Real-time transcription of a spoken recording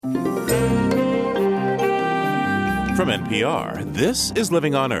From NPR, this is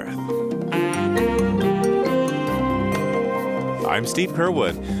Living on Earth. I'm Steve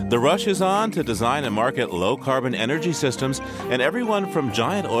Curwood. The rush is on to design and market low-carbon energy systems, and everyone from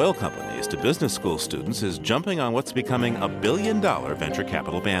giant oil companies to business school students is jumping on what's becoming a billion-dollar venture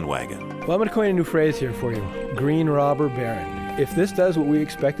capital bandwagon. Well, I'm going to coin a new phrase here for you. Green robber baron. If this does what we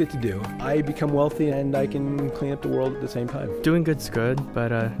expect it to do, I become wealthy and I can clean up the world at the same time. Doing good's good,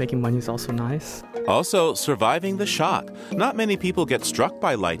 but making money is also nice. Also, surviving the shock. Not many people get struck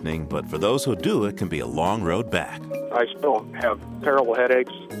by lightning, but for those who do, it can be a long road back. I still have terrible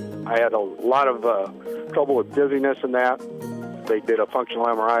headaches. I had a lot of trouble with dizziness and that. They did a functional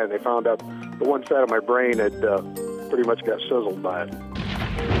MRI and they found out the one side of my brain had pretty much got sizzled by it.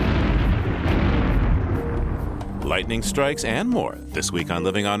 Lightning strikes and more. This week on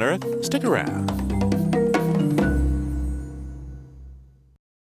Living on Earth, stick around.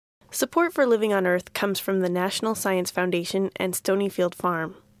 Support for Living on Earth comes from the National Science Foundation and Stonyfield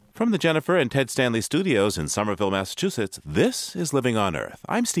Farm. From the Jennifer and Ted Stanley studios in Somerville, Massachusetts, this is Living on Earth.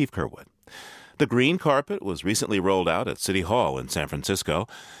 I'm Steve Curwood. The green carpet was recently rolled out at City Hall in San Francisco.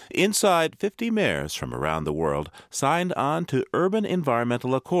 Inside, 50 mayors from around the world signed on to Urban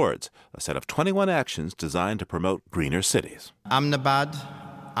Environmental Accords, a set of 21 actions designed to promote greener cities. Ahmedabad,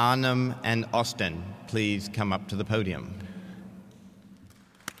 Arnhem, and Austin, please come up to the podium.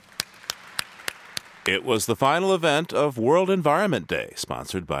 It was the final event of World Environment Day,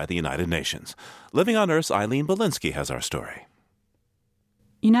 sponsored by the United Nations. Living on Earth's Eileen Belinsky has our story.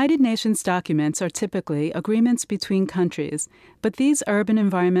 United Nations documents are typically agreements between countries, but these urban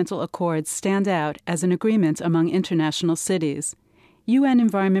environmental accords stand out as an agreement among international cities. UN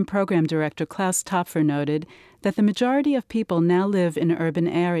Environment Program Director Klaus Topfer noted that the majority of people now live in urban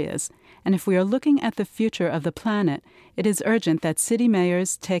areas, and if we are looking at the future of the planet, it is urgent that city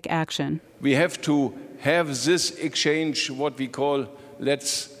mayors take action. We have to have this exchange, what we call,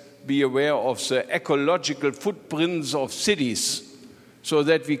 let's be aware of the ecological footprints of cities, so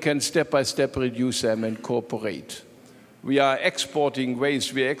that we can step-by-step reduce them and cooperate. We are exporting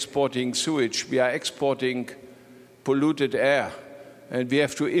waste, we are exporting sewage, we are exporting polluted air, and we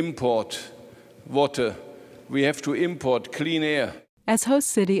have to import water, we have to import clean air. As host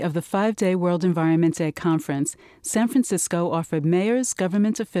city of the 5-day World Environment Day conference, San Francisco offered mayors,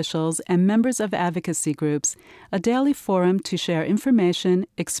 government officials, and members of advocacy groups a daily forum to share information,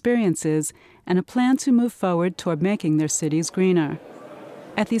 experiences, and a plan to move forward toward making their cities greener.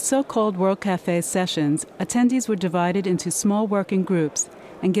 At these so-called World Cafe sessions, attendees were divided into small working groups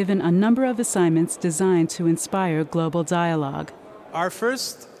and given a number of assignments designed to inspire global dialogue. Our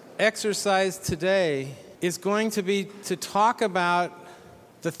first exercise today is going to be to talk about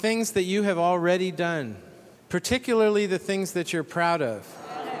the things that you have already done, particularly the things that you're proud of.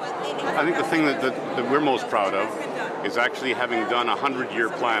 I think the thing that we're most proud of is actually having done a 100-year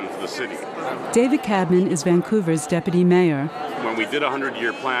plan for the city. David Cadman is Vancouver's deputy mayor. When we did a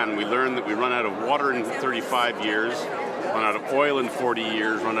 100-year plan, we learned that we run out of water in 35 years, run out of oil in 40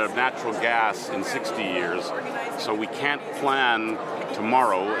 years, run out of natural gas in 60 years. So we can't plan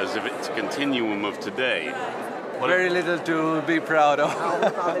tomorrow as if it's a continuum of today. Very little to be proud of.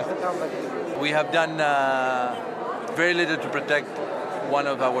 We have done very little to protect one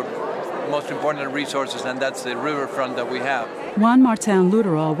of our most important resources, and that's the riverfront that we have. Juan Martin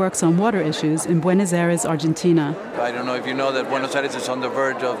Luteral works on water issues in Buenos Aires, Argentina. I don't know if you know that Buenos Aires is on the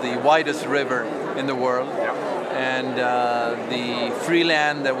verge of the widest river in the world, and the free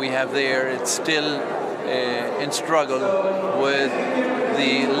land that we have there, it's still in struggle with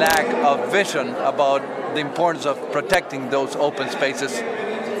the lack of vision about the importance of protecting those open spaces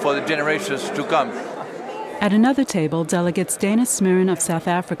for the generations to come. At another table, delegates Dana Smirin of South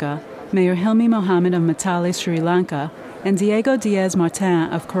Africa, Mayor Hilmi Mohammed of Matale, Sri Lanka, and Diego Diaz Martin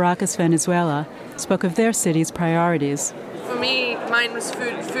of Caracas, Venezuela, spoke of their city's priorities. For me, mine was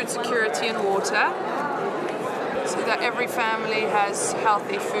food security and water, so that every family has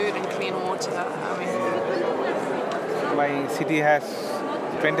healthy food and clean water. My city has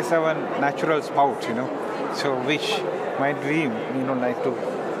 27 natural spouts, so which my dream, like to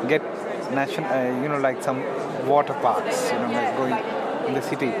get like some water parks, like going in the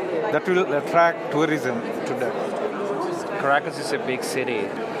city. That will attract tourism to that. Caracas is a big city,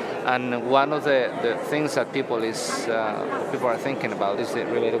 and one of the things that people are thinking about is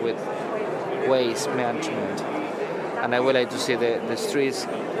related with waste management. And I would like to see the streets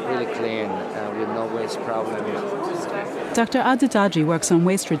really clean with no waste problem. Dr. Adedaji works on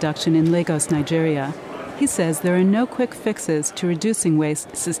waste reduction in Lagos, Nigeria. He says there are no quick fixes to reducing waste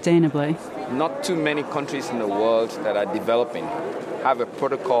sustainably. Not too many countries in the world that are developing have a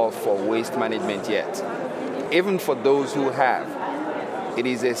protocol for waste management yet. Even for those who have, it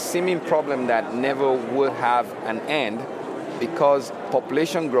is a seeming problem that never will have an end because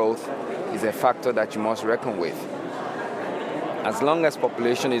population growth is a factor that you must reckon with. As long as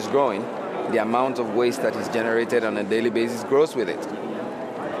population is growing, the amount of waste that is generated on a daily basis grows with it.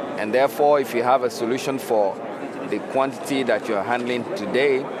 And therefore, if you have a solution for the quantity that you're handling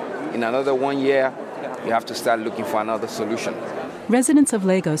today, in another 1 year, you have to start looking for another solution. Residents of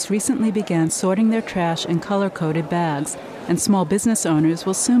Lagos recently began sorting their trash in color-coded bags, and small business owners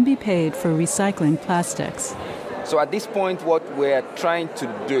will soon be paid for recycling plastics. So at this point, what we're trying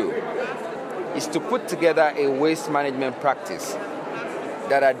to do is to put together a waste management practice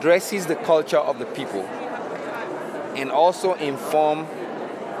that addresses the culture of the people and also inform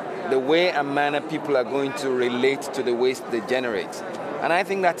the way and manner people are going to relate to the waste they generate. And I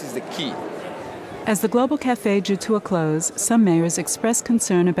think that is the key. As the Global Cafe drew to a close, some mayors expressed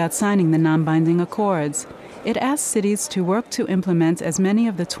concern about signing the non-binding accords. It asked cities to work to implement as many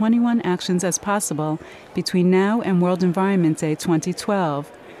of the 21 actions as possible between now and World Environment Day 2012.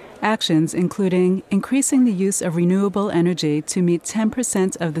 Actions including increasing the use of renewable energy to meet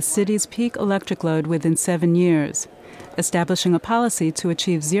 10% of the city's peak electric load within 7 years, establishing a policy to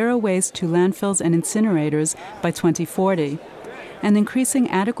achieve zero waste to landfills and incinerators by 2040, and increasing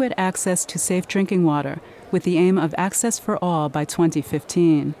adequate access to safe drinking water with the aim of access for all by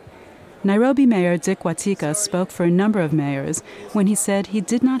 2015. Nairobi Mayor Dick Watika spoke for a number of mayors when he said he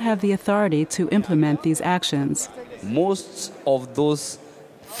did not have the authority to implement these actions. Most of those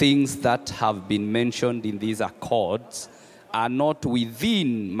things that have been mentioned in these accords are not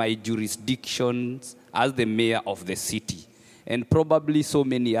within my jurisdictions as the mayor of the city, and probably so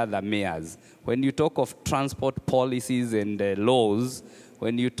many other mayors. When you talk of transport policies and laws,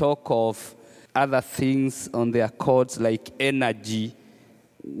 when you talk of other things on the accords like energy,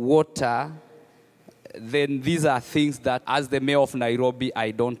 water, then these are things that as the mayor of Nairobi,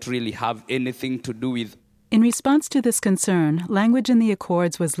 I don't really have anything to do with. In response to this concern, language in the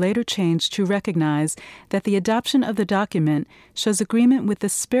accords was later changed to recognize that the adoption of the document shows agreement with the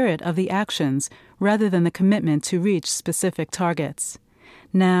spirit of the actions rather than the commitment to reach specific targets.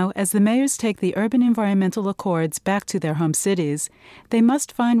 Now, as the mayors take the urban environmental accords back to their home cities, they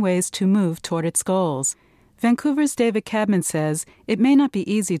must find ways to move toward its goals. Vancouver's David Cadman says it may not be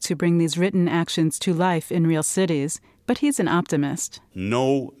easy to bring these written actions to life in real cities, but he's an optimist.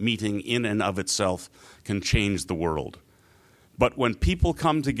 No meeting in and of itself can change the world. But when people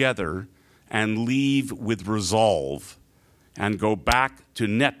come together and leave with resolve and go back to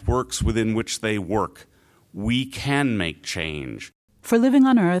networks within which they work, we can make change. For Living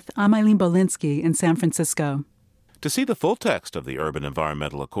on Earth, I'm Eileen Bolinsky in San Francisco. To see the full text of the Urban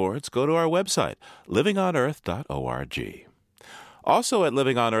Environmental Accords, go to our website, livingonearth.org. Also at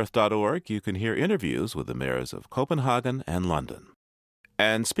livingonearth.org, you can hear interviews with the mayors of Copenhagen and London.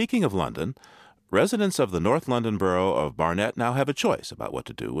 And speaking of London, residents of the North London borough of Barnet now have a choice about what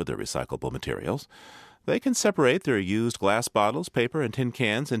to do with their recyclable materials. They can separate their used glass bottles, paper, and tin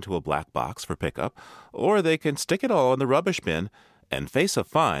cans into a black box for pickup, or they can stick it all in the rubbish bin and face a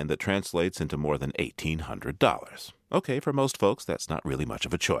fine that translates into more than $1,800. Okay, for most folks, that's not really much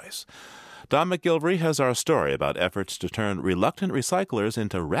of a choice. Don McGilvery has our story about efforts to turn reluctant recyclers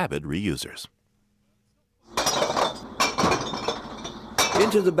into rabid reusers.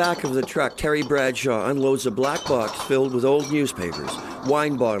 Into the back of the truck, Terry Bradshaw unloads a black box filled with old newspapers,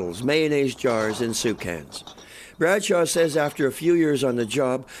 wine bottles, mayonnaise jars, and soup cans. Bradshaw says after a few years on the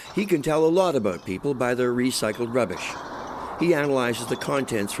job, he can tell a lot about people by their recycled rubbish. He analyzes the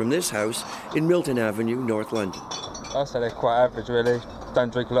contents from this house in Milton Avenue, North London. I'd say they're quite average, really.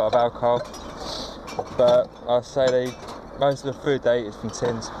 Don't drink a lot of alcohol, but I'd say most of the food they eat is from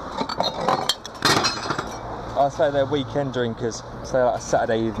tins. I'd say they're weekend drinkers, say like a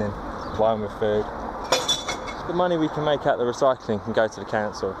Saturday evening, wine with food. The money we can make out of the recycling can go to the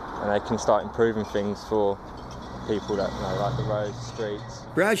council, and they can start improving things for people that like the roads, streets.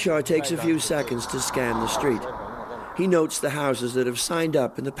 Bradshaw takes a few seconds to scan the street. He notes the houses that have signed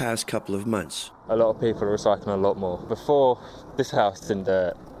up in the past couple of months. A lot of people are recycling a lot more. Before, this house didn't do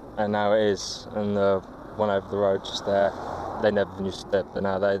it, and now it is. And the one over the road just there, they never used to do it, but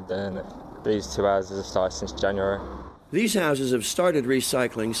now they're doing it. These two houses have started since January. These houses have started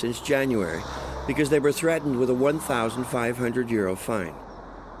recycling since January because they were threatened with a €1,500 fine.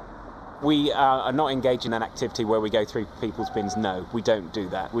 We are not engaged in an activity where we go through people's bins. No, we don't do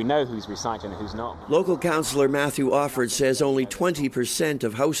that. We know who's recycling and who's not. Local councillor Matthew Offord says only 20%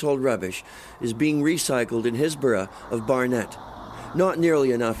 of household rubbish is being recycled in his borough of Barnet. Not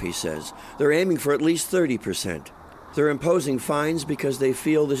nearly enough, he says. They're aiming for at least 30%. They're imposing fines because they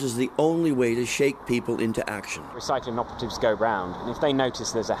feel this is the only way to shake people into action. Recycling operatives go round, and if they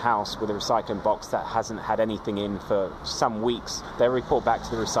notice there's a house with a recycling box that hasn't had anything in for some weeks, they report back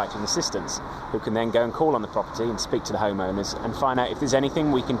to the recycling assistants, who can then go and call on the property and speak to the homeowners and find out if there's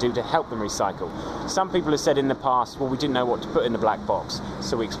anything we can do to help them recycle. Some people have said in the past, well, we didn't know what to put in the black box,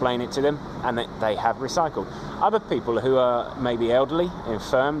 so we explain it to them and they have recycled. Other people who are maybe elderly,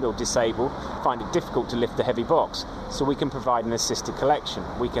 infirmed or disabled find it difficult to lift the heavy box, so we can provide an assisted collection.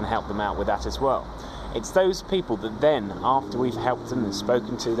 We can help them out with that as well. It's those people that then, after we've helped them and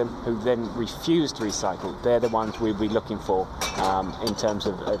spoken to them, who then refuse to recycle, they're the ones we'll be looking for in terms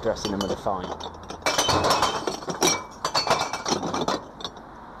of addressing them with a fine.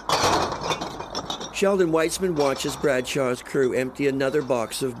 Sheldon Weitzman watches Bradshaw's crew empty another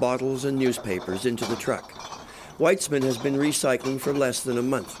box of bottles and newspapers into the truck. Weitzman has been recycling for less than a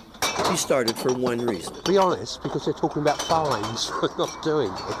month. He started for one reason. Be honest, because they're talking about fines for not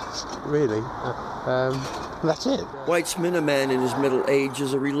doing it, really. That's it. Weitzman, a man in his middle age,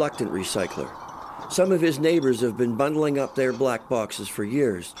 is a reluctant recycler. Some of his neighbors have been bundling up their black boxes for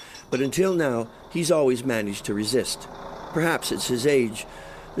years, but until now, he's always managed to resist. Perhaps it's his age.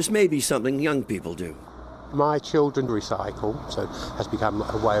 This may be something young people do. My children recycle, so it has become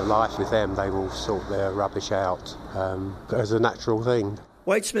a way of life with them. They will sort their rubbish out as a natural thing.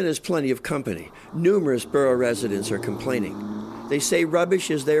 Weitzman has plenty of company. Numerous borough residents are complaining. They say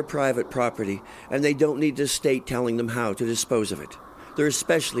rubbish is their private property, and they don't need the state telling them how to dispose of it. They're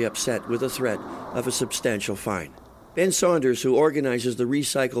especially upset with the threat of a substantial fine. Ben Saunders, who organizes the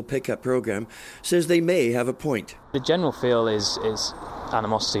Recycle Pickup program, says they may have a point. The general feel is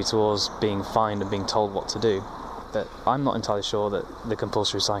animosity towards being fined and being told what to do. But I'm not entirely sure that the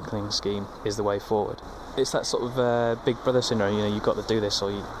compulsory recycling scheme is the way forward. It's that sort of big brother syndrome, you've got to do this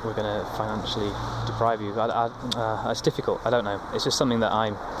or we're going to financially deprive you. It's difficult, I don't know. It's just something that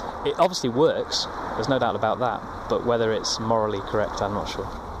it obviously works, there's no doubt about that, but whether it's morally correct, I'm not sure.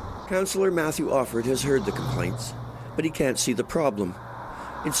 Councillor Matthew Offord has heard the complaints, but he can't see the problem.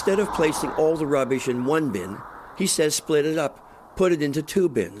 Instead of placing all the rubbish in one bin, he says split it up, put it into two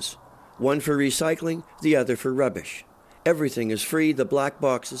bins, one for recycling, the other for rubbish. Everything is free, the black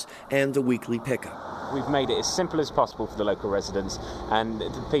boxes and the weekly pickup. We've made it as simple as possible for the local residents, and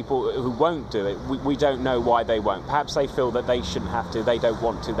the people who won't do it, we don't know why they won't. Perhaps they feel that they shouldn't have to, they don't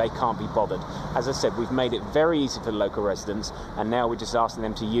want to, they can't be bothered. As I said, we've made it very easy for the local residents, and now we're just asking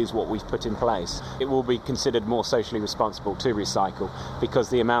them to use what we've put in place. It will be considered more socially responsible to recycle, because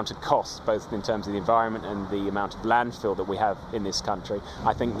the amount of costs, both in terms of the environment and the amount of landfill that we have in this country,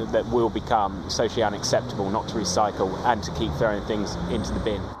 I think that will become socially unacceptable not to recycle and to keep throwing things into the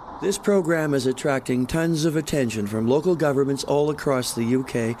bin. This program is attracting tons of attention from local governments all across the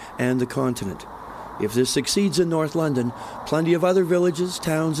UK and the continent. If this succeeds in North London, plenty of other villages,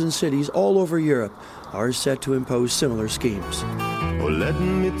 towns and cities all over Europe are set to impose similar schemes. Oh, let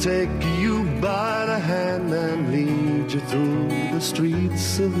me take you by the hand and lead you through the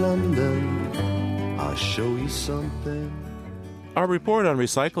streets of London. I'll show you something. Our report on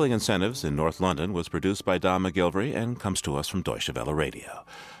recycling incentives in North London was produced by Don McGilvery and comes to us from Deutsche Welle Radio.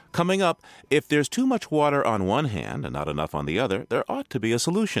 Coming up, if there's too much water on one hand and not enough on the other, there ought to be a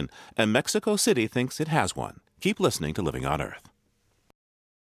solution, and Mexico City thinks it has one. Keep listening to Living on Earth.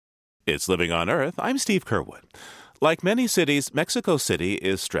 It's Living on Earth. I'm Steve Kerwood. Like many cities, Mexico City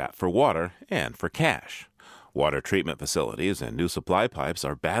is strapped for water and for cash. Water treatment facilities and new supply pipes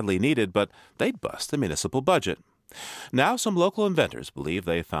are badly needed, but they'd bust the municipal budget. Now some local inventors believe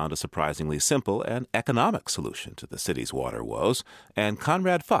they found a surprisingly simple and economic solution to the city's water woes, and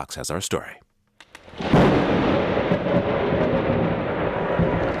Conrad Fox has our story.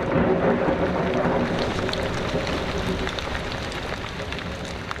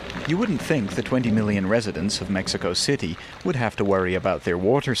 You wouldn't think the 20 million residents of Mexico City would have to worry about their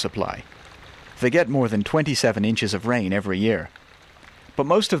water supply. They get more than 27 inches of rain every year. But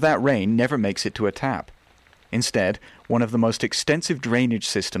most of that rain never makes it to a tap. Instead, one of the most extensive drainage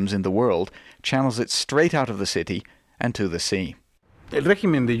systems in the world channels it straight out of the city and to the sea. El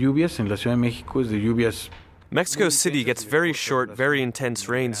régimen de lluvias en la Ciudad de México es de lluvias. Mexico City gets very short, very intense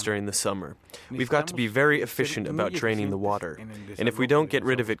rains during the summer. We've got to be very efficient about draining the water. And if we don't get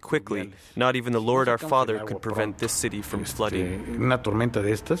rid of it quickly, not even the Lord our Father could prevent this city from flooding. Una tormenta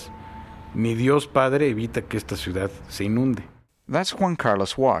de estas, ni Dios Padre evita que esta ciudad se inunde. That's Juan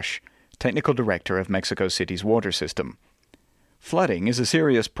Carlos Wash, Technical Director of Mexico City's water system. Flooding is a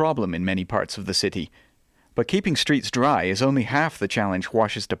serious problem in many parts of the city, but keeping streets dry is only half the challenge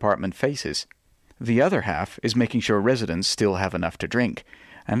Wash's department faces. The other half is making sure residents still have enough to drink,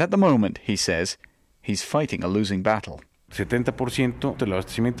 and at the moment, he says, He's fighting a losing battle.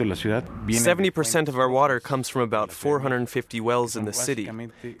 70% of our water comes from about 450 wells in the city.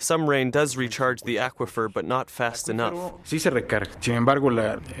 Some rain does recharge the aquifer, but not fast enough. Sí se recarga. Sin embargo,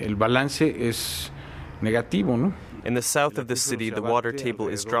 el balance es negativo, ¿no? In the south of the city, the water table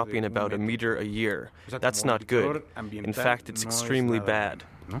is dropping about a meter a year. That's not good. In fact, it's extremely bad.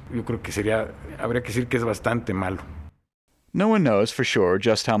 Yo creo que habría que decir que es bastante malo. No one knows for sure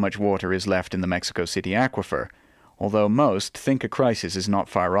just how much water is left in the Mexico City aquifer, although most think a crisis is not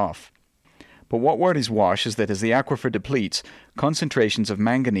far off. But what worries Wash is that as the aquifer depletes, concentrations of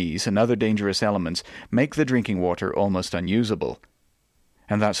manganese and other dangerous elements make the drinking water almost unusable.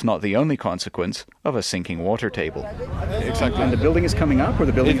 And that's not the only consequence of a sinking water table. Exactly. And the building is coming up, or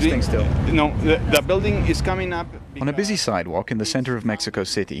the building is staying still? No, the building is coming up. On a busy sidewalk in the center of Mexico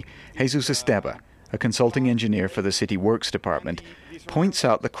City, Jesus Esteba, a consulting engineer for the City Works Department, points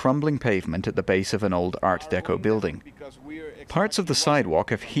out the crumbling pavement at the base of an old Art Deco building. Parts of the sidewalk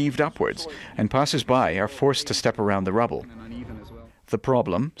have heaved upwards, and passers-by are forced to step around the rubble. The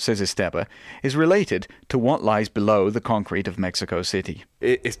problem, says Esteba, is related to what lies below the concrete of Mexico City.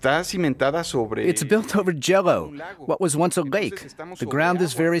 It's built over jello, what was once a lake. The ground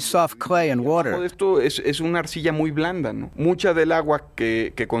is very soft clay and water.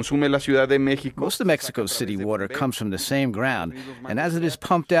 Most of Mexico City water comes from the same ground, and as it is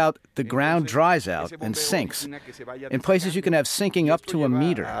pumped out, the ground dries out and sinks. In places you can have sinking up to a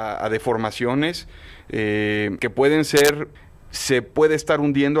meter. The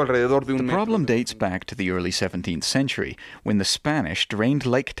problem dates back to the early 17th century, when the Spanish drained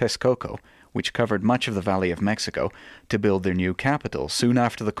Lake Texcoco, which covered much of the Valley of Mexico, to build their new capital soon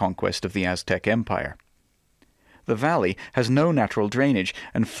after the conquest of the Aztec Empire. The valley has no natural drainage,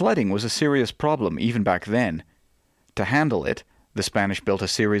 and flooding was a serious problem even back then. To handle it, the Spanish built a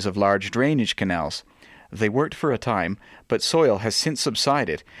series of large drainage canals. They worked for a time, but soil has since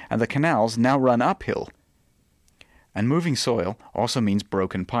subsided, and the canals now run uphill. And moving soil also means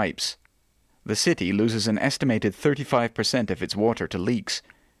broken pipes. The city loses an estimated 35% of its water to leaks,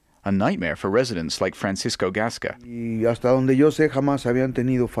 a nightmare for residents like Francisco Gasca.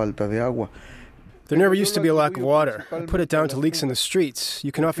 There never used to be a lack of water. I put it down to leaks in the streets.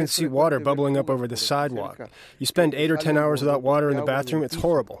 You can often see water bubbling up over the sidewalk. You spend 8 or 10 hours without water in the bathroom, it's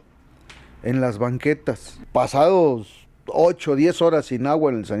horrible. En las banquetas, pasados 8 o 10 horas sin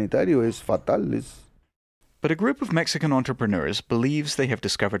agua en el sanitario es fatal. But a group of Mexican entrepreneurs believes they have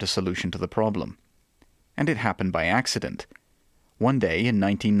discovered a solution to the problem. And it happened by accident. One day in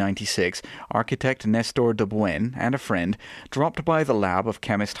 1996, architect Nestor de Buen and a friend dropped by the lab of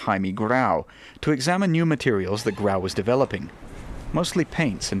chemist Jaime Grau to examine new materials that Grau was developing, mostly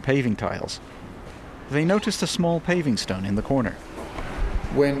paints and paving tiles. They noticed a small paving stone in the corner.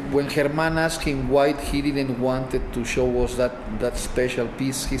 When Germán asked him why he didn't want to show us that special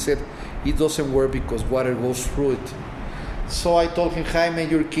piece, he said, it doesn't work because water goes through it. So I told him, Jaime,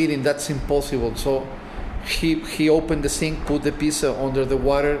 you're kidding, that's impossible. So he opened the sink, put the piece under the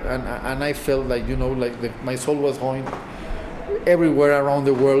water, and I felt like, my soul was going everywhere around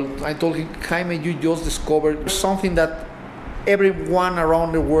the world. I told him, Jaime, you just discovered something that everyone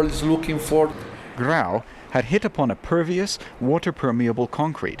around the world is looking for. Grau had hit upon a pervious, water-permeable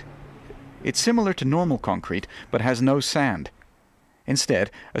concrete. It's similar to normal concrete, but has no sand.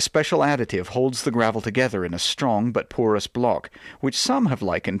 Instead, a special additive holds the gravel together in a strong but porous block, which some have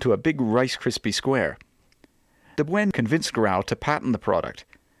likened to a big Rice Krispie square. De Buen convinced Grau to patent the product,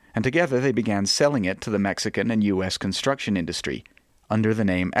 and together they began selling it to the Mexican and U.S. construction industry, under the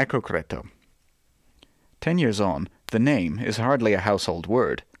name Ecocreto. 10 years on, the name is hardly a household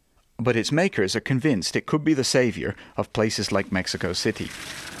word, but its makers are convinced it could be the savior of places like Mexico City.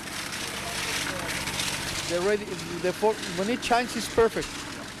 When it shines, it's perfect.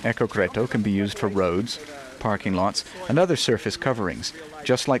 Ecocreto can be used for roads, parking lots, and other surface coverings,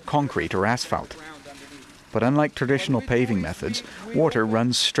 just like concrete or asphalt. But unlike traditional paving methods, water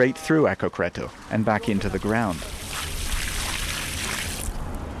runs straight through Ecocreto and back into the ground.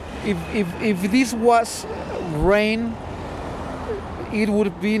 If this was rain, it would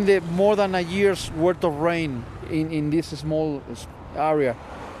have been more than a year's worth of rain in this small area.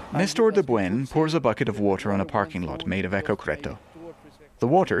 Nestor de Buen pours a bucket of water on a parking lot made of Ecocreto. The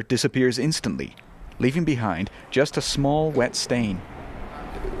water disappears instantly, leaving behind just a small wet stain.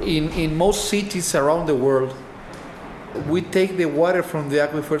 In most cities around the world, we take the water from the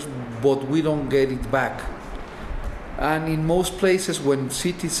aquifers, but we don't get it back. And in most places, when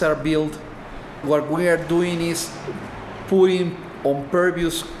cities are built, what we are doing is putting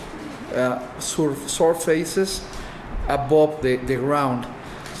impervious surfaces above the ground.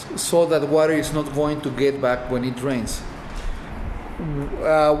 so that water is not going to get back when it rains.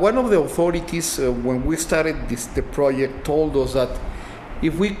 One of the authorities, when we started the project, told us that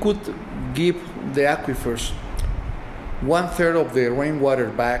if we could give the aquifers 1/3 of the rainwater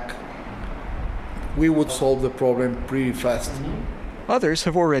back, we would solve the problem pretty fast. Others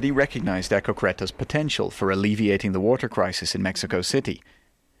have already recognized Ecocreta's potential for alleviating the water crisis in Mexico City.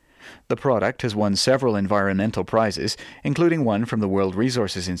 The product has won several environmental prizes, including one from the World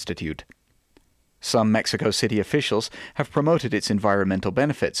Resources Institute. Some Mexico City officials have promoted its environmental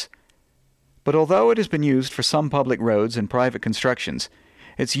benefits. But although it has been used for some public roads and private constructions,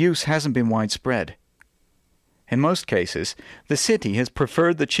 its use hasn't been widespread. In most cases, the city has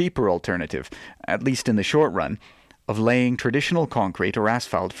preferred the cheaper alternative, at least in the short run, of laying traditional concrete or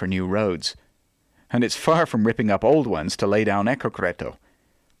asphalt for new roads. And it's far from ripping up old ones to lay down Ecocreto.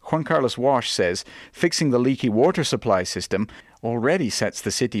 Juan Carlos Wash says fixing the leaky water supply system already sets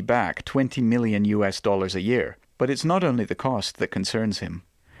the city back $20 million a year. But it's not only the cost that concerns him.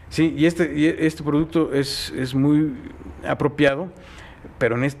 Sí, y este producto es muy apropiado,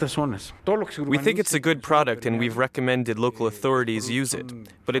 pero en estas zonas. We think it's a good product and we've recommended local authorities use it,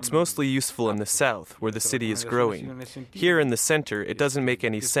 but it's mostly useful in the south, where the city is growing. Here in the center, it doesn't make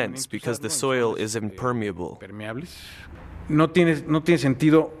any sense because the soil is impermeable. No tiene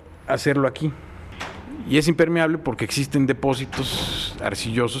sentido hacerlo aquí. Y es impermeable porque existen depósitos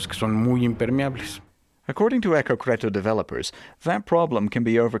arcillosos que son muy impermeables. According to Ecocreto developers, that problem can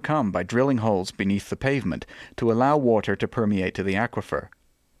be overcome by drilling holes beneath the pavement to allow water to permeate to the aquifer.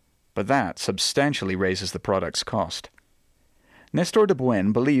 But that substantially raises the product's cost. Nestor de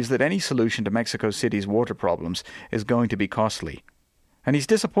Buen believes that any solution to Mexico City's water problems is going to be costly, and he's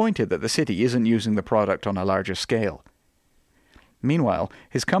disappointed that the city isn't using the product on a larger scale. Meanwhile,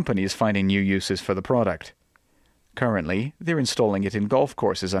 his company is finding new uses for the product. Currently, they're installing it in golf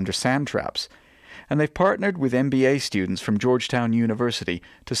courses under sand traps, and they've partnered with MBA students from Georgetown University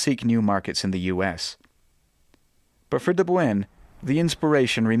to seek new markets in the U.S. But for de Buen, the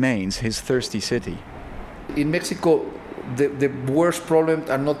inspiration remains his thirsty city. In Mexico, the worst problems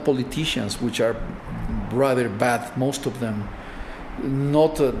are not politicians, which are rather bad, most of them.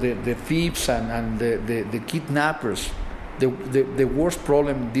 Not the thieves and the kidnappers. The worst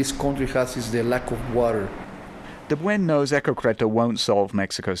problem this country has is the lack of water. De Buen knows Ecocreto won't solve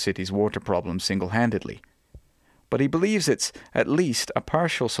Mexico City's water problems single-handedly, but he believes it's at least a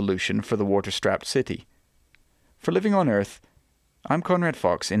partial solution for the water-strapped city. For Living on Earth, I'm Conrad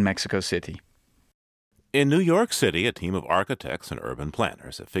Fox in Mexico City. In New York City, a team of architects and urban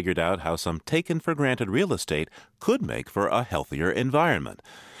planners have figured out how some taken-for-granted real estate could make for a healthier environment.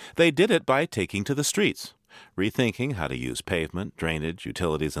 They did it by taking to the streets, rethinking how to use pavement, drainage,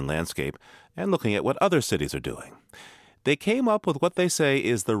 utilities, and landscape, and looking at what other cities are doing. They came up with what they say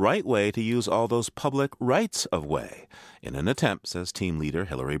is the right way to use all those public rights-of-way, in an attempt, says team leader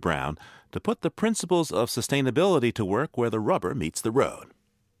Hillary Brown, to put the principles of sustainability to work where the rubber meets the road.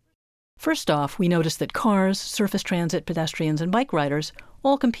 First off, we noticed that cars, surface transit, pedestrians, and bike riders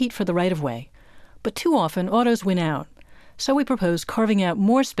all compete for the right-of-way. But too often, autos win out. So we proposed carving out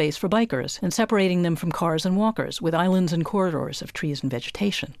more space for bikers and separating them from cars and walkers with islands and corridors of trees and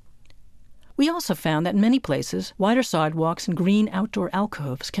vegetation. We also found that in many places, wider sidewalks and green outdoor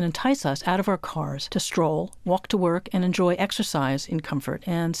alcoves can entice us out of our cars to stroll, walk to work, and enjoy exercise in comfort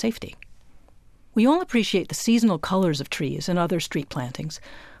and safety. We all appreciate the seasonal colors of trees and other street plantings,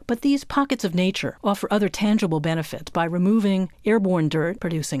 but these pockets of nature offer other tangible benefits by removing airborne dirt,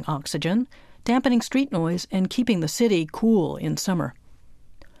 producing oxygen, dampening street noise, and keeping the city cool in summer.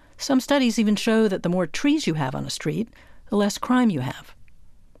 Some studies even show that the more trees you have on a street, the less crime you have.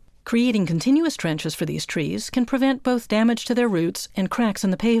 Creating continuous trenches for these trees can prevent both damage to their roots and cracks in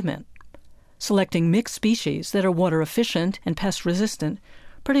the pavement. Selecting mixed species that are water efficient and pest resistant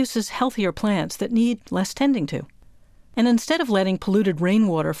produces healthier plants that need less tending to. And instead of letting polluted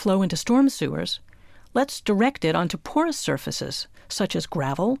rainwater flow into storm sewers, let's direct it onto porous surfaces, such as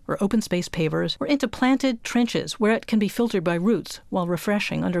gravel or open space pavers, or into planted trenches where it can be filtered by roots while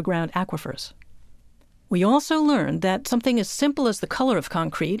refreshing underground aquifers. We also learned that something as simple as the color of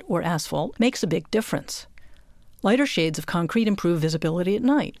concrete or asphalt makes a big difference. Lighter shades of concrete improve visibility at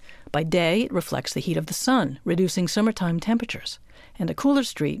night. By day, it reflects the heat of the sun, reducing summertime temperatures. And a cooler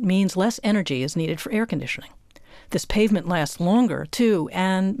street means less energy is needed for air conditioning. This pavement lasts longer, too,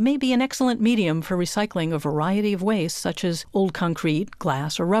 and may be an excellent medium for recycling a variety of waste such as old concrete,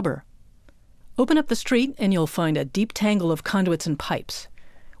 glass, or rubber. Open up the street and you'll find a deep tangle of conduits and pipes.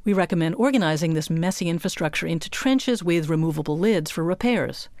 We recommend organizing this messy infrastructure into trenches with removable lids for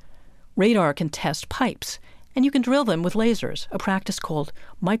repairs. Radar can test pipes, And you can drill them with lasers, a practice called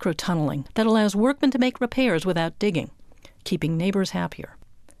microtunneling that allows workmen to make repairs without digging, keeping neighbors happier.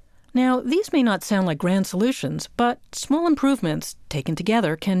 Now, these may not sound like grand solutions, but small improvements, taken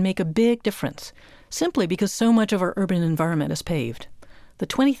together, can make a big difference, simply because so much of our urban environment is paved. The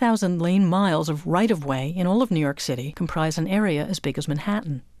 20,000 lane miles of right-of-way in all of New York City comprise an area as big as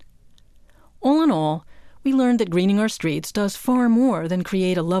Manhattan. All in all, we learned that greening our streets does far more than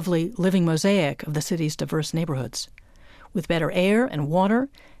create a lovely living mosaic of the city's diverse neighborhoods. With better air and water,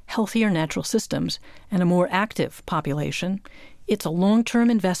 healthier natural systems, and a more active population, it's a long-term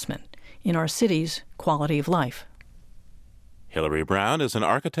investment in our city's quality of life. Hillary Brown is an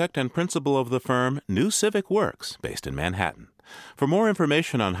architect and principal of the firm New Civic Works, based in Manhattan. For more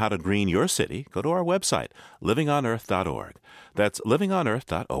information on how to green your city, go to our website, livingonearth.org. That's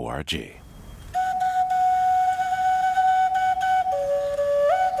livingonearth.org.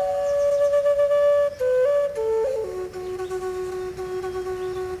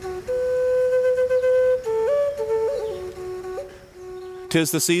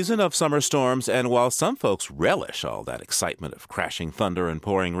 'Tis the season of summer storms, and while some folks relish all that excitement of crashing thunder and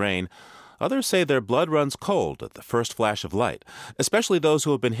pouring rain, others say their blood runs cold at the first flash of light, especially those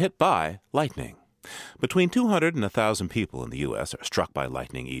who have been hit by lightning. Between 200 and 1,000 people in the U.S. are struck by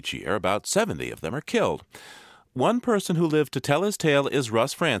lightning each year. About 70 of them are killed. One person who lived to tell his tale is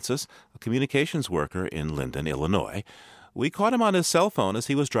Russ Francis, a communications worker in Linden, Illinois. We caught him on his cell phone as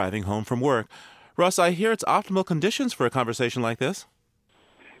he was driving home from work. Russ, I hear it's optimal conditions for a conversation like this.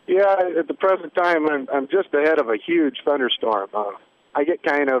 Yeah, at the present time, I'm just ahead of a huge thunderstorm. I get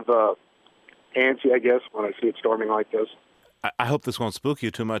kind of antsy, I guess, when I see it storming like this. I hope this won't spook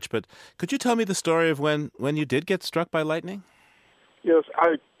you too much, but could you tell me the story of when you did get struck by lightning? Yes,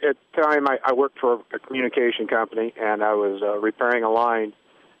 at the time I worked for a communication company, and I was repairing a line,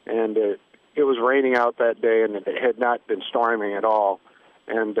 and it was raining out that day, and it had not been storming at all.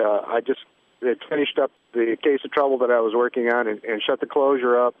 And I just had finished up the case of trouble that I was working on and shut the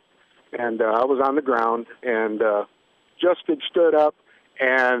closure up, and I was on the ground and just had stood up,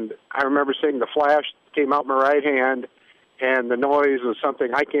 and I remember seeing the flash came out my right hand, and the noise was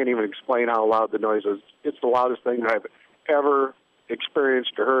something I can't even explain how loud the noise is. It's the loudest thing that I've ever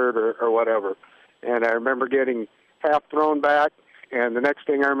experienced or heard or whatever. And I remember getting half thrown back, and the next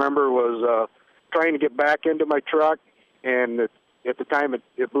thing I remember was trying to get back into my truck, and at the time,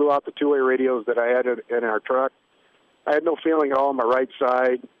 it blew out the two-way radios that I had in our truck. I had no feeling at all on my right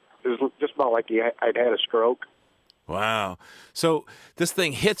side. It was just about like I'd had a stroke. Wow. So this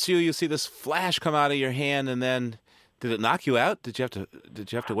thing hits you. You see this flash come out of your hand, and then did it knock you out? Did you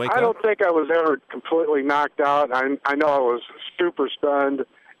have to wake up? I don't think I was ever completely knocked out. I know I was super stunned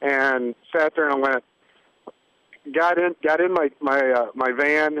and sat there and got in my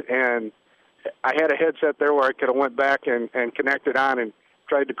van, and I had a headset there where I could have went back and connected on and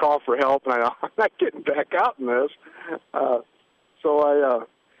tried to call for help, and I'm not getting back out in this. So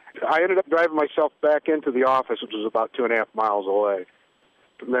I ended up driving myself back into the office, which was about 2.5 miles away.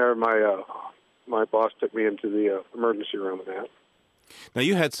 From there, my boss took me into the emergency room and that. Now,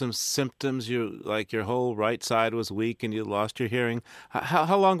 you had some symptoms. Like your whole right side was weak and you lost your hearing.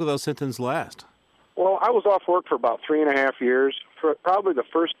 How long do those symptoms last? Well, I was off work for about 3.5 years. For probably the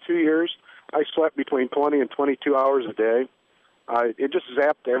first 2 years, I slept between 20 and 22 hours a day. It just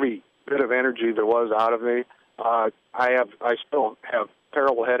zapped every bit of energy there was out of me. I still have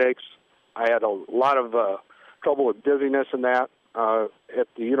terrible headaches. I had a lot of trouble with dizziness and that. At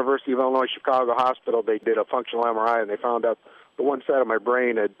the University of Illinois Chicago Hospital, they did a functional MRI, and they found out the one side of my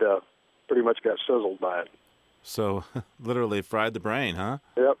brain had pretty much got sizzled by it. So, literally fried the brain, huh?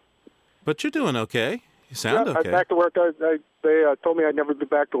 Yep. But you're doing okay. You sound okay. I'm back to work. They told me I'd never be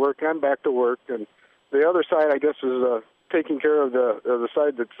back to work. I'm back to work, and the other side, I guess, is taking care of the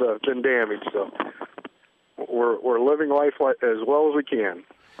side that's been damaged. So we're living life as well as we can.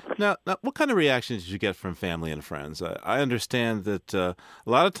 Now, what kind of reactions did you get from family and friends? I understand that a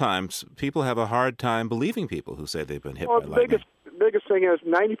lot of times people have a hard time believing people who say they've been hit by lightning. The biggest thing is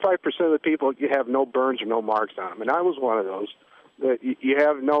 95% of the people, you have no burns or no marks on them, and I was one of those. That you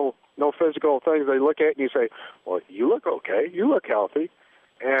have no physical things. They look at you and you say, well, you look okay. You look healthy.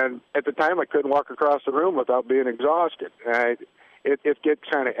 And at the time, I couldn't walk across the room without being exhausted. It gets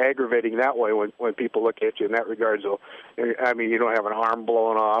kind of aggravating that way when people look at you in that regard. So, I mean, you don't have an arm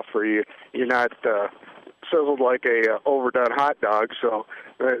blown off, or you're not sizzled like a overdone hot dog. So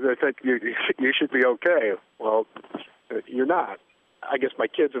they think you should be okay. Well, you're not. I guess my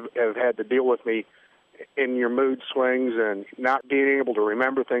kids have had to deal with me in your mood swings and not being able to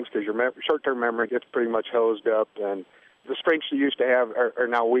remember things because your short-term memory gets pretty much hosed up, and the strengths you used to have are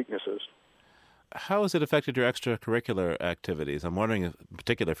now weaknesses. how has it affected your extracurricular activities? I'm wondering, in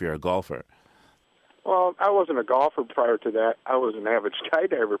particular, if you're a golfer. Well, I wasn't a golfer prior to that. I was an avid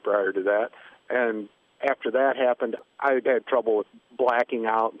skydiver prior to that. And after that happened, I had trouble with blacking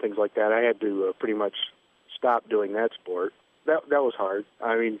out and things like that. I had to pretty much stop doing that sport. That was hard.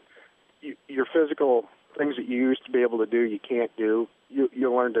 I mean, your physical things that you used to be able to do, you can't do.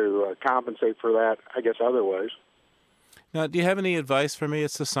 You learn to compensate for that, I guess, otherwise. Now, do you have any advice for me?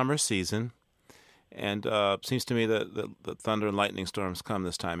 It's the summer season, and it seems to me that the thunder and lightning storms come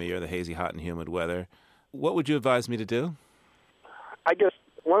this time of year, the hazy, hot, and humid weather. What would you advise me to do? I guess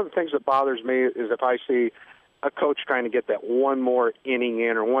one of the things that bothers me is if I see a coach trying to get that one more inning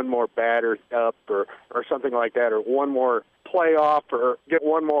in or one more batter up or something like that, or one more playoff or get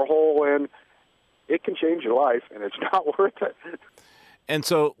one more hole in. It can change your life, and it's not worth it. And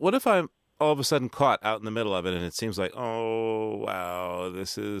so what if I'm all of a sudden caught out in the middle of it, and it seems like, oh, wow,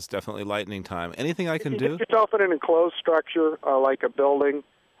 this is definitely lightning time. Anything I can do? Get yourself in an enclosed structure like a building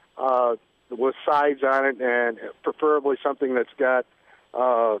with sides on it, and preferably something that's got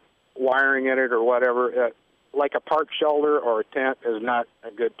wiring in it or whatever. Like a park shelter or a tent is not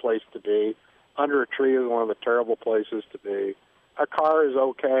a good place to be. Under a tree is one of the terrible places to be. A car is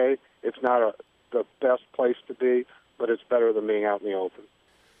okay. It's not the best place to be, but it's better than being out in the open.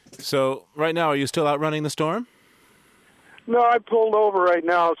 So right now, are you still out running the storm? No, I pulled over right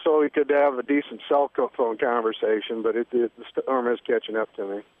now so we could have a decent cell phone conversation, but the storm is catching up to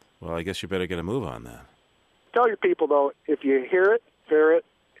me. Well, I guess you better get a move on that. Tell your people, though, if you hear it, fear it.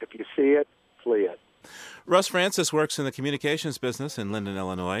 If you see it, flee it. Russ Francis works in the communications business in Linden,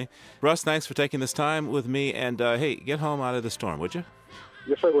 Illinois. Russ, thanks for taking this time with me, and hey, get home out of the storm, would you?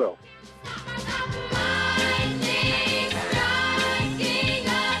 Yes, I will.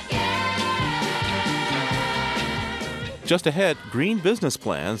 Just ahead, green business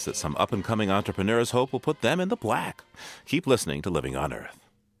plans that some up-and-coming entrepreneurs hope will put them in the black. Keep listening to Living on Earth.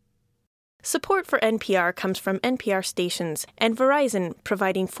 Support for NPR comes from NPR stations and Verizon,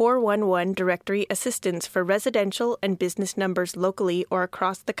 providing 411 directory assistance for residential and business numbers locally or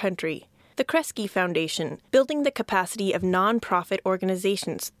across the country. The Kresge Foundation, building the capacity of nonprofit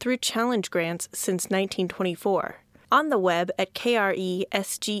organizations through challenge grants since 1924. On the web at kresge.org.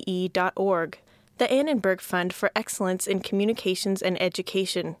 The Annenberg Fund for Excellence in Communications and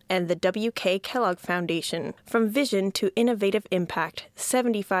Education, and the W.K. Kellogg Foundation, From Vision to Innovative Impact,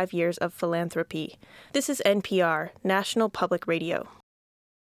 75 Years of Philanthropy. This is NPR, National Public Radio.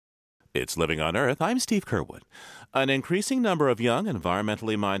 It's Living on Earth. I'm Steve Kerwood. An increasing number of young,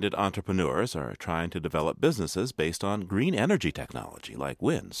 environmentally minded entrepreneurs are trying to develop businesses based on green energy technology like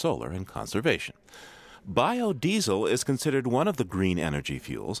wind, solar, and conservation. Biodiesel is considered one of the green energy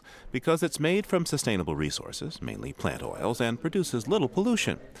fuels because it's made from sustainable resources, mainly plant oils, and produces little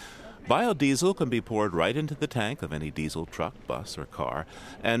pollution. Biodiesel can be poured right into the tank of any diesel truck, bus, or car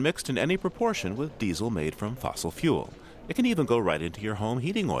and mixed in any proportion with diesel made from fossil fuel. It can even go right into your home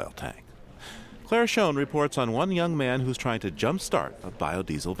heating oil tank. Claire Schoen reports on one young man who's trying to jumpstart a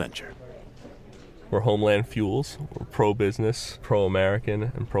biodiesel venture. We're Homeland Fuels. We're pro-business,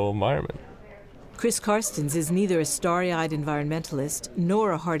 pro-American, and pro-environment. Chris Carstens is neither a starry-eyed environmentalist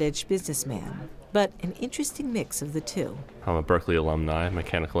nor a hard-edged businessman, but an interesting mix of the two. I'm a Berkeley alumni,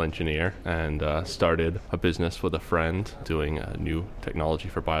 mechanical engineer, and started a business with a friend doing new technology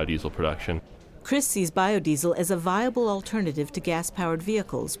for biodiesel production. Chris sees biodiesel as a viable alternative to gas-powered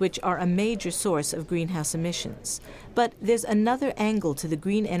vehicles, which are a major source of greenhouse emissions. But there's another angle to the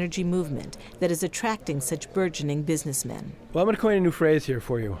green energy movement that is attracting such burgeoning businessmen. Well, I'm going to coin a new phrase here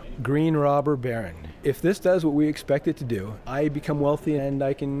for you. Green robber baron. If this does what we expect it to do, I become wealthy and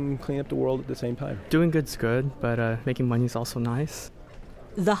I can clean up the world at the same time. Doing good's good, but making money is also nice.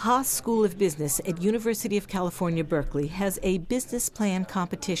 The Haas School of Business at University of California, Berkeley has a business plan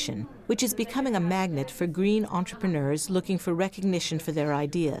competition, which is becoming a magnet for green entrepreneurs looking for recognition for their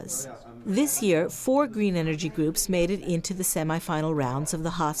ideas. This year, 4 green energy groups made it into the semifinal rounds of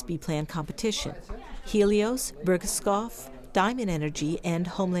the Haas B-Plan competition. Helios, Bergeskov, Diamond Energy, and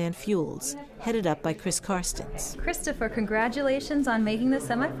Homeland Fuels, headed up by Chris Carstens. Christopher, congratulations on making the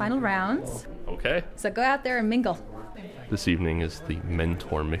semifinal rounds. Okay. So go out there and mingle. This evening is the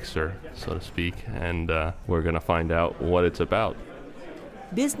mentor mixer, so to speak, and we're going to find out what it's about.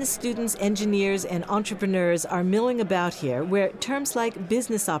 Business students, engineers, and entrepreneurs are milling about here where terms like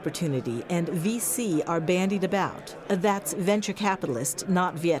business opportunity and VC are bandied about. That's venture capitalist,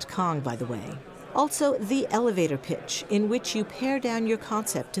 not Viet Cong, by the way. Also, the elevator pitch, in which you pare down your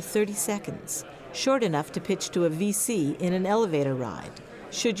concept to 30 seconds, short enough to pitch to a VC in an elevator ride,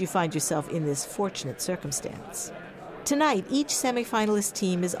 should you find yourself in this fortunate circumstance. Tonight, each semifinalist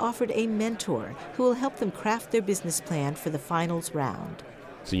team is offered a mentor who will help them craft their business plan for the finals round.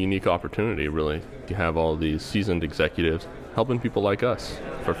 It's a unique opportunity, really, to have all these seasoned executives helping people like us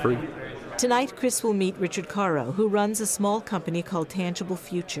for free. Tonight, Chris will meet Richard Caro, who runs a small company called Tangible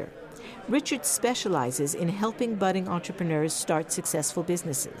Future. Richard specializes in helping budding entrepreneurs start successful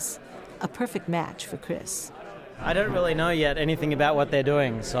businesses. A perfect match for Chris. I don't really know yet anything about what they're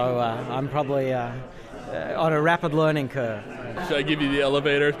doing, so I'm probably on a rapid learning curve. Should I give you the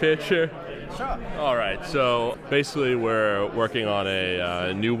elevator pitch here? Sure. All right, so basically we're working on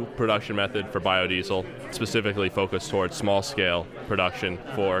a new production method for biodiesel, specifically focused towards small-scale production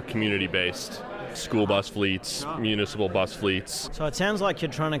for community-based school bus fleets, municipal bus fleets. So it sounds like you're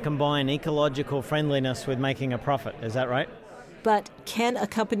trying to combine ecological friendliness with making a profit, is that right? But can a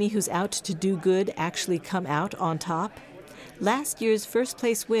company who's out to do good actually come out on top? Last year's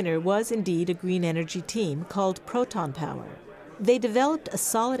first-place winner was indeed a green energy team called Proton Power. They developed a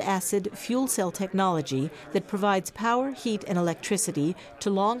solid-acid fuel cell technology that provides power, heat, and electricity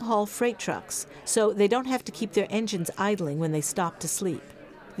to long-haul freight trucks, so they don't have to keep their engines idling when they stop to sleep.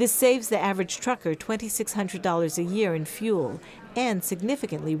 This saves the average trucker $2,600 a year in fuel and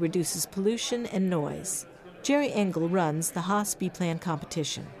significantly reduces pollution and noise. Jerry Engel runs the Haas B-Plan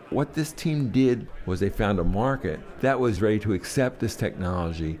competition. What this team did was they found a market that was ready to accept this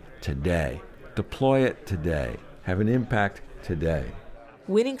technology today, deploy it today, have an impact today.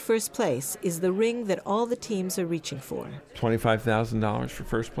 Winning first place is the ring that all the teams are reaching for. $25,000 for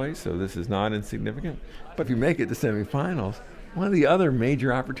first place, so this is not insignificant. But if you make it to semifinals, one of the other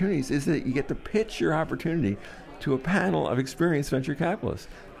major opportunities is that you get to pitch your opportunity to a panel of experienced venture capitalists.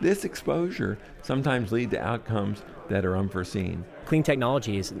 This exposure sometimes leads to outcomes that are unforeseen. Clean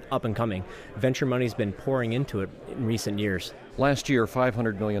technology is up and coming. Venture money's been pouring into it in recent years. Last year,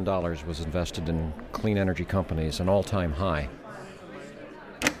 $500 million was invested in clean energy companies, an all-time high.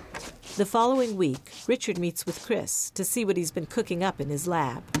 The following week, Richard meets with Chris to see what he's been cooking up in his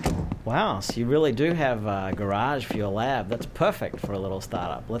lab. Wow, so you really do have a garage for your lab. That's perfect for a little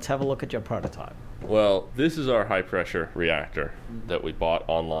startup. Let's have a look at your prototype. Well, this is our high-pressure reactor that we bought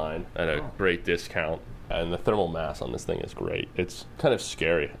online at a great discount. And the thermal mass on this thing is great. It's kind of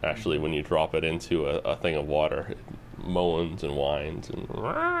scary, actually, when you drop it into a thing of water. It moans and whines.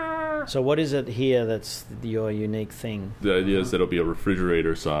 So what is it here that's your unique thing? The idea is that it'll be a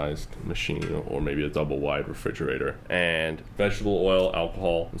refrigerator-sized machine, or maybe a double-wide refrigerator. And vegetable oil,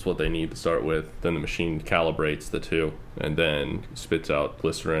 alcohol is what they need to start with. Then the machine calibrates the two, and then spits out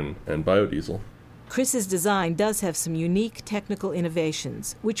glycerin and biodiesel. Chris's design does have some unique technical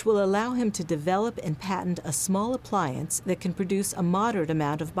innovations, which will allow him to develop and patent a small appliance that can produce a moderate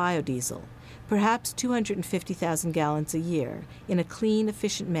amount of biodiesel, perhaps 250,000 gallons a year, in a clean,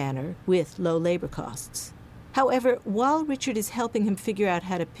 efficient manner with low labor costs. However, while Richard is helping him figure out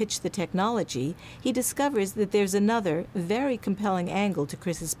how to pitch the technology, he discovers that there's another, very compelling angle to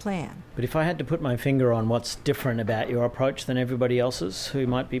Chris's plan. But if I had to put my finger on what's different about your approach than everybody else's who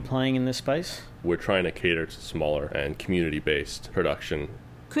might be playing in this space? We're trying to cater to smaller and community-based production.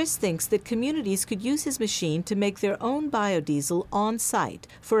 Chris thinks that communities could use his machine to make their own biodiesel on-site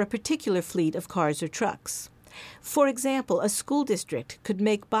for a particular fleet of cars or trucks. For example, a school district could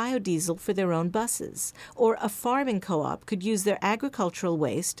make biodiesel for their own buses, or a farming co-op could use their agricultural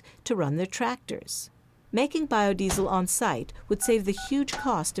waste to run their tractors. Making biodiesel on site would save the huge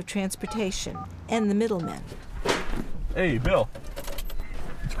cost of transportation and the middlemen. Hey, Bill.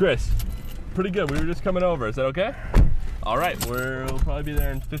 It's Chris. Pretty good. We were just coming over. Is that okay? All right. We'll probably be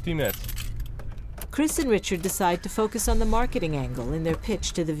there in 15 minutes. Chris and Richard decide to focus on the marketing angle in their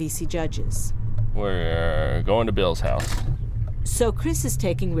pitch to the VC judges. We're going to Bill's house. So Chris is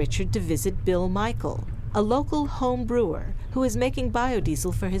taking Richard to visit Bill Michael, a local home brewer who is making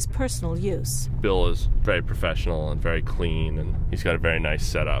biodiesel for his personal use. Bill is very professional and very clean, and he's got a very nice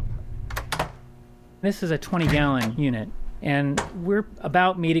setup. This is a 20-gallon unit, and we're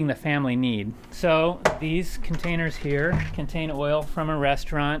about meeting the family need. So these containers here contain oil from a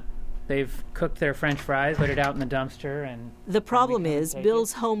restaurant. They've cooked their French fries, put it out in the dumpster, and... The problem is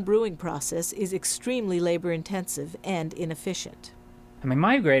Bill's home brewing process is extremely labor-intensive and inefficient. I mean,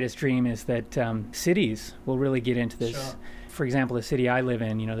 my greatest dream is that cities will really get into this. Sure. For example, the city I live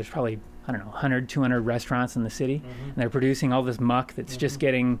in, there's probably, 100, 200 restaurants in the city, and they're producing all this muck that's just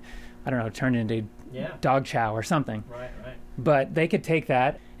getting, turned into dog chow or something. Right. But they could take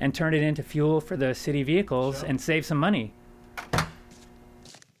that and turn it into fuel for the city vehicles and save some money.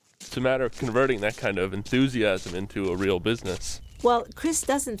 It's a matter of converting that kind of enthusiasm into a real business. While Chris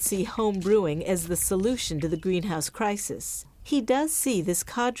doesn't see home brewing as the solution to the greenhouse crisis, He does see this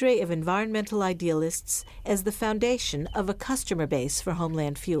cadre of environmental idealists as the foundation of a customer base for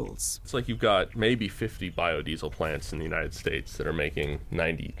Homeland Fuels. It's like you've got maybe 50 biodiesel plants in the United States that are making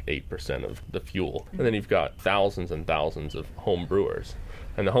 98% of the fuel. And then you've got thousands and thousands of home brewers.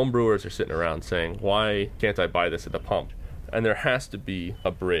 And the home brewers are sitting around saying, why can't I buy this at the pump? And there has to be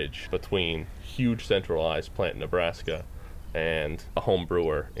a bridge between huge centralized plant in Nebraska and a home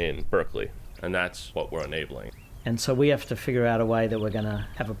brewer in Berkeley. And that's what we're enabling. And so we have to figure out a way that we're going to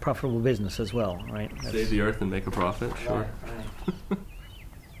have a profitable business as well, right? Save the earth and make a profit, sure.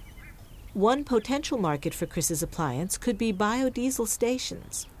 One potential market for Chris's appliance could be biodiesel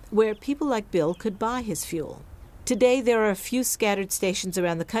stations, where people like Bill could buy his fuel. Today, there are a few scattered stations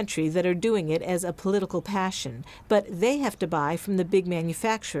around the country that are doing it as a political passion, but they have to buy from the big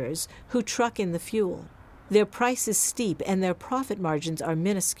manufacturers who truck in the fuel. Their price is steep and their profit margins are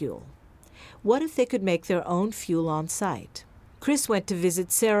minuscule. What if they could make their own fuel on site? Chris went to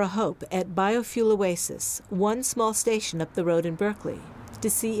visit Sarah Hope at Biofuel Oasis, one small station up the road in Berkeley, to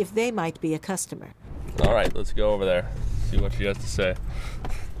see if they might be a customer. All right, let's go over there, see what she has to say.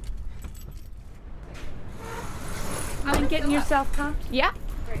 I'm getting yourself pumped? Yeah.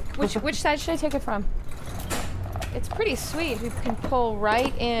 Which side should I take it from? It's pretty sweet. We can pull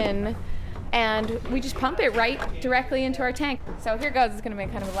right in, and we just pump it right directly into our tank. So here goes. It's going to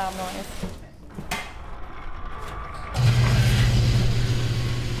make kind of a loud noise.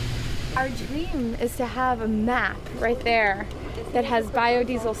 Our dream is to have a map right there that has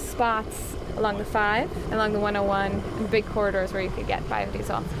biodiesel spots along the 5, along the 101, and big corridors where you could get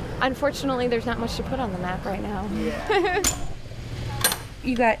biodiesel. Unfortunately, there's not much to put on the map right now. Yeah.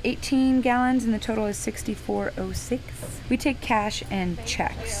 You got 18 gallons and the total is $64.06. We take cash and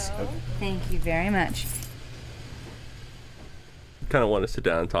checks. Okay. Thank you very much. Kind of want to sit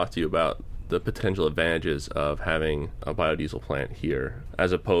down and talk to you about the potential advantages of having a biodiesel plant here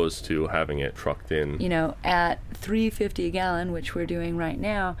as opposed to having it trucked in. You know, at $3.50 a gallon, which we're doing right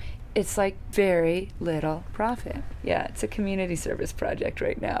now, it's like very little profit. Yeah, it's a community service project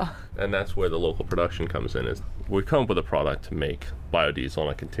right now. And that's where the local production comes in. Is we come up with a product to make biodiesel on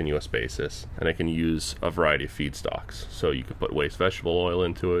a continuous basis, and it can use a variety of feedstocks. So you could put waste vegetable oil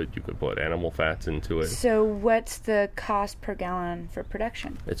into it, you could put animal fats into it. So what's the cost per gallon for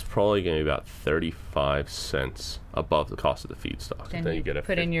production? It's probably going to be about 35 cents above the cost of the feedstock. And then you get a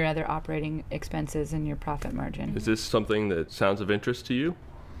put in your other operating expenses and your profit margin. Is this something that sounds of interest to you?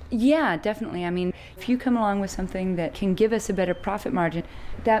 Yeah, definitely. I mean, if you come along with something that can give us a better profit margin,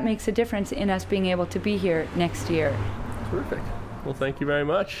 that makes a difference in us being able to be here next year. Terrific. Well, thank you very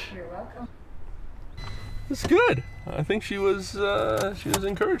much. You're welcome. It's good. I think she was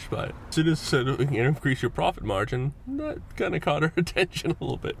encouraged by it. As soon as said we can increase your profit margin, that kind of caught her attention a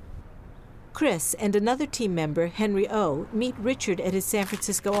little bit. Chris and another team member, Henry O., meet Richard at his San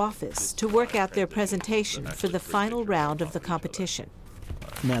Francisco office to work out their presentation for the final round of the competition.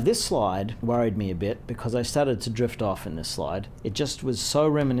 Now, this slide worried me a bit because I started to drift off in this slide. It just was so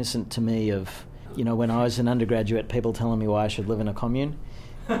reminiscent to me of, you know, when I was an undergraduate, people telling me why I should live in a commune.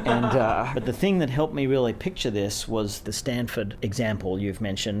 But the thing that helped me really picture this was the Stanford example you've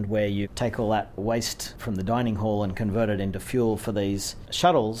mentioned, where you take all that waste from the dining hall and convert it into fuel for these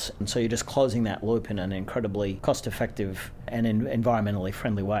shuttles. And so you're just closing that loop in an incredibly cost-effective and environmentally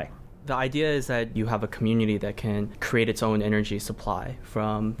friendly way. The idea is that you have a community that can create its own energy supply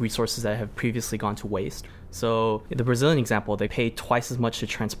from resources that have previously gone to waste. So in the Brazilian example, they pay twice as much to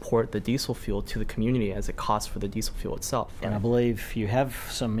transport the diesel fuel to the community as it costs for the diesel fuel itself. Right? And I believe you have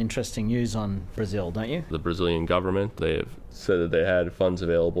some interesting news on Brazil, don't you? The Brazilian government, they have said that they had funds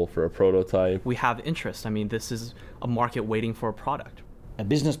available for a prototype. We have interest. I mean, this is a market waiting for a product. A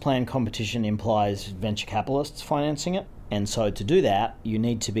business plan competition implies venture capitalists financing it. And so to do that, you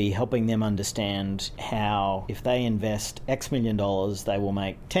need to be helping them understand how if they invest X million dollars, they will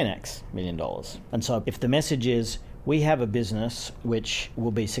make 10X million dollars. And so if the message is, we have a business which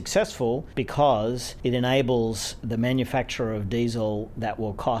will be successful because it enables the manufacture of diesel that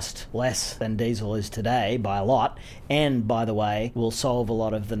will cost less than diesel is today by a lot, and by the way, will solve a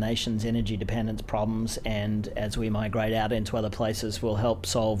lot of the nation's energy dependence problems, and as we migrate out into other places, will help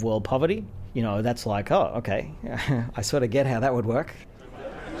solve world poverty. You know, that's like, oh, okay, I sort of get how that would work.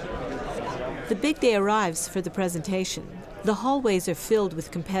 The big day arrives for the presentation. The hallways are filled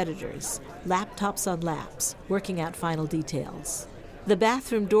with competitors, laptops on laps, working out final details. The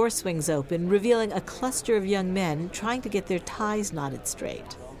bathroom door swings open, revealing a cluster of young men trying to get their ties knotted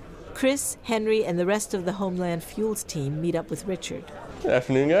straight. Chris, Henry, and the rest of the Homeland Fuels team meet up with Richard. Good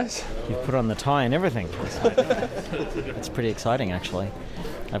afternoon, guys. You've put on the tie and everything. It's pretty exciting, actually.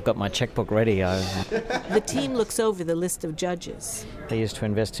 I've got my checkbook ready. The team looks over the list of judges. They used to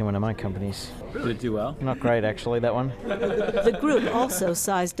invest in one of my companies. Did it do well? Not great, actually, that one. The group also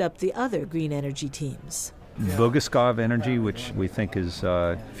sized up the other green energy teams. Boguskov Energy, which we think is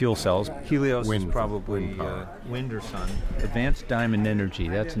fuel cells. Helios is probably wind or sun. Advanced Diamond Energy,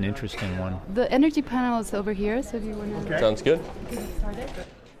 that's an interesting one. The energy panel is over here, so if you want to... Sounds good. Get started.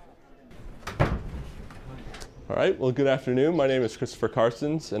 All right, well, good afternoon. My name is Christopher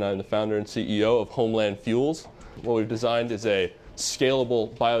Carstens, and I'm the founder and CEO of Homeland Fuels. What we've designed is a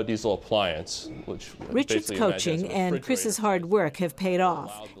scalable biodiesel appliance, which Richard's coaching and Chris's hard work have paid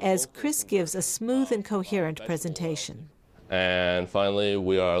off as Chris gives a smooth and coherent presentation. And finally,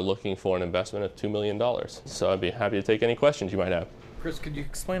 we are looking for an investment of $2 million. So I'd be happy to take any questions you might have. Chris, could you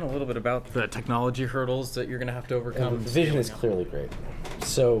explain a little bit about the technology hurdles that you're going to have to overcome? The vision is clearly great.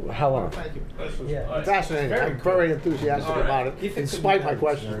 So, how long? Thank you. Yeah. Fascinating. I'm very enthusiastic about it, despite my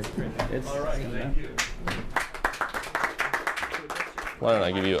questions. Why don't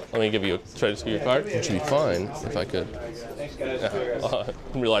I give you, try to give you a card? It should be fine if I could.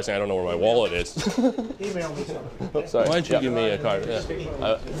 I'm realizing I don't know where my wallet is. Email me. Sorry. Why don't you give me a card?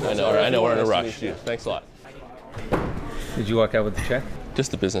 Yeah. I know we're in a rush. Thanks a lot. Did you walk out with the check?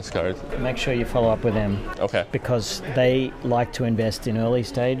 Just the business card. Make sure you follow up with them. Okay. Because they like to invest in early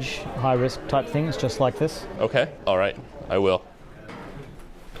stage, high risk type things, just like this. Okay. All right. I will.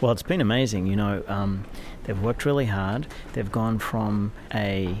 Well, it's been amazing. They've worked really hard. They've gone from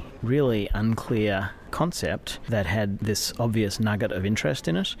a really unclear concept that had this obvious nugget of interest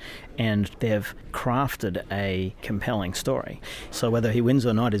in it, and they've crafted a compelling story. So whether he wins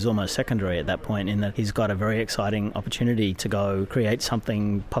or not is almost secondary at that point, in that he's got a very exciting opportunity to go create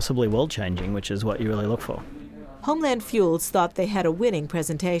something possibly world-changing, which is what you really look for. Homeland Fuels thought they had a winning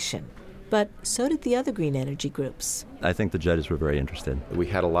presentation, but so did the other green energy groups. I think the judges were very interested. We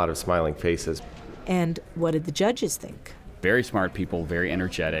had a lot of smiling faces. And what did the judges think? Very smart people, very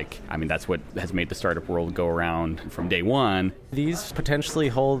energetic. I mean, that's what has made the startup world go around from day one. These potentially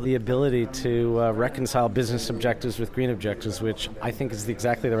hold the ability to reconcile business objectives with green objectives, which I think is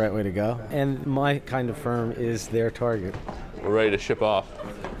exactly the right way to go. And my kind of firm is their target. We're ready to ship off.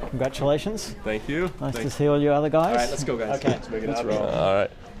 Congratulations. Thank you. Nice to see all you other guys. All right, let's go, guys. Okay. Let's roll. All right.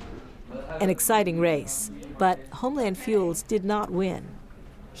 An exciting race, but Homeland Fuels did not win.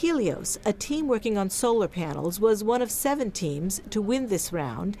 Helios, a team working on solar panels, was one of 7 teams to win this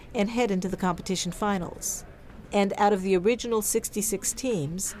round and head into the competition finals. And out of the original 66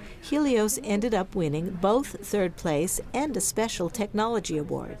 teams, Helios ended up winning both third place and a special technology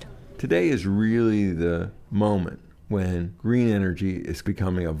award. Today is really the moment when green energy is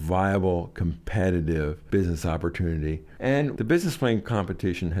becoming a viable, competitive business opportunity. And the business plan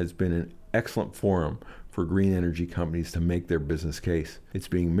competition has been an excellent forum for green energy companies to make their business case. It's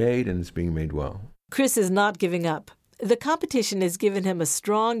being made, and it's being made well. Chris is not giving up. The competition has given him a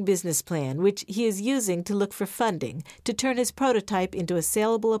strong business plan, which he is using to look for funding to turn his prototype into a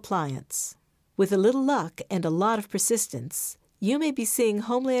saleable appliance. With a little luck and a lot of persistence, you may be seeing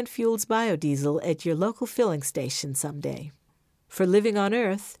Homeland Fuels biodiesel at your local filling station someday. For Living on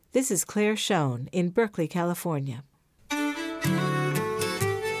Earth, this is Claire Schoen in Berkeley, California.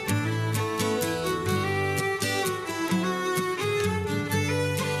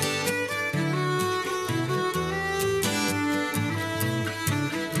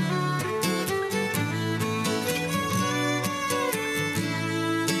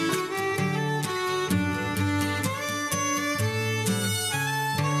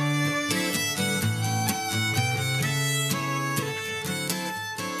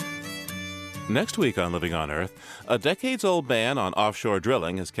 Next week on Living on Earth, a decades-old ban on offshore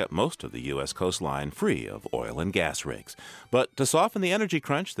drilling has kept most of the U.S. coastline free of oil and gas rigs. But to soften the energy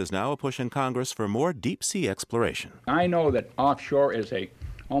crunch, there's now a push in Congress for more deep-sea exploration. I know that offshore is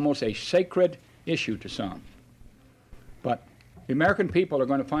almost a sacred issue to some. But the American people are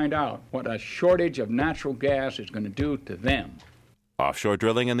going to find out what a shortage of natural gas is going to do to them. Offshore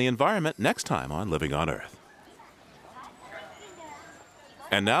drilling and the environment next time on Living on Earth.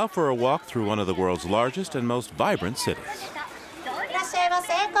 And now for a walk through one of the world's largest and most vibrant cities.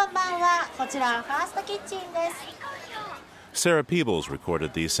 Sarah Peebles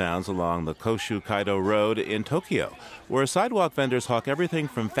recorded these sounds along the Koshu Kaido Road in Tokyo, where sidewalk vendors hawk everything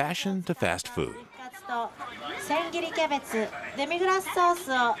from fashion to fast food. 千切りキャベツ、デミグラスソー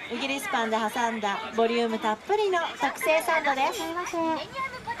スをイギリスパンで挟んだボリュームたっぷりの特製サンドです。本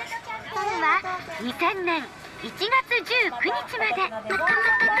は2000年1月19日まで。デ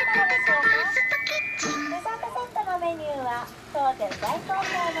ザートセットのメニューは当店大好評の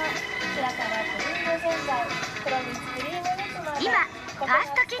白玉クリームぜんざい、黒蜜クリーム蜜まで。今ファー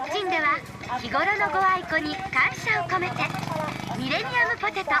ストキッチンでは日頃のご愛顧に感謝を込めてミレニアムポ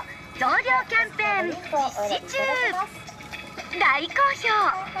テト増量キャンペーン実施中。大好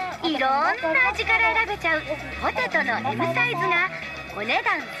評、いろんな味から選べちゃうポテトの M サイズがお値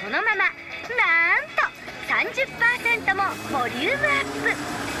段そのままなんと 30% もボリュームアップ。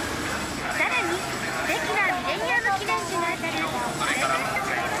さらに素敵なミレニアム記念誌が当たる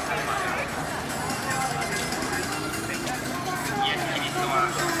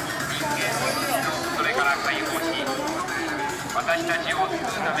それから解放し、私たちを救う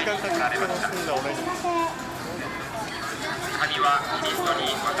ために来られました。神はキリストに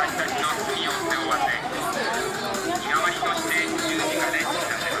私たちの罪を背負わせ、身代わりとして十字架で死な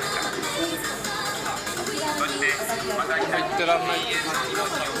せました。そして私たちに永遠の命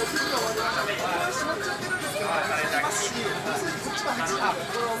を救うために、使わされたキリスト。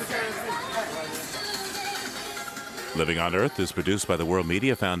Living on Earth is produced by the World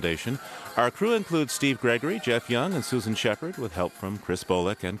Media Foundation. Our crew includes Steve Gregory, Jeff Young, and Susan Shepard, with help from Chris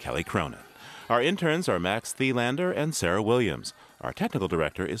Bolick and Kelly Cronin. Our interns are Max Thielander and Sarah Williams. Our technical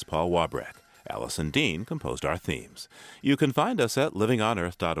director is Paul Wabreck. Allison Dean composed our themes. You can find us at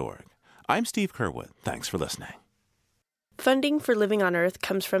livingonearth.org. I'm Steve Kerwood. Thanks for listening. Funding for Living on Earth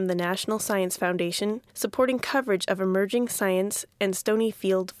comes from the National Science Foundation, supporting coverage of emerging science, and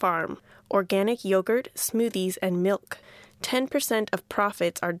Stonyfield Farm, organic yogurt, smoothies, and milk. 10% of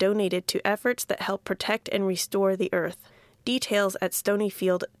profits are donated to efforts that help protect and restore the earth. Details at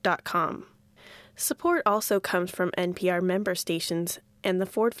stonyfield.com. Support also comes from NPR member stations and the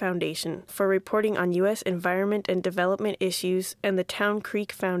Ford Foundation for reporting on U.S. environment and development issues, and the Town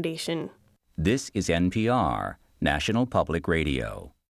Creek Foundation. This is NPR, National Public Radio.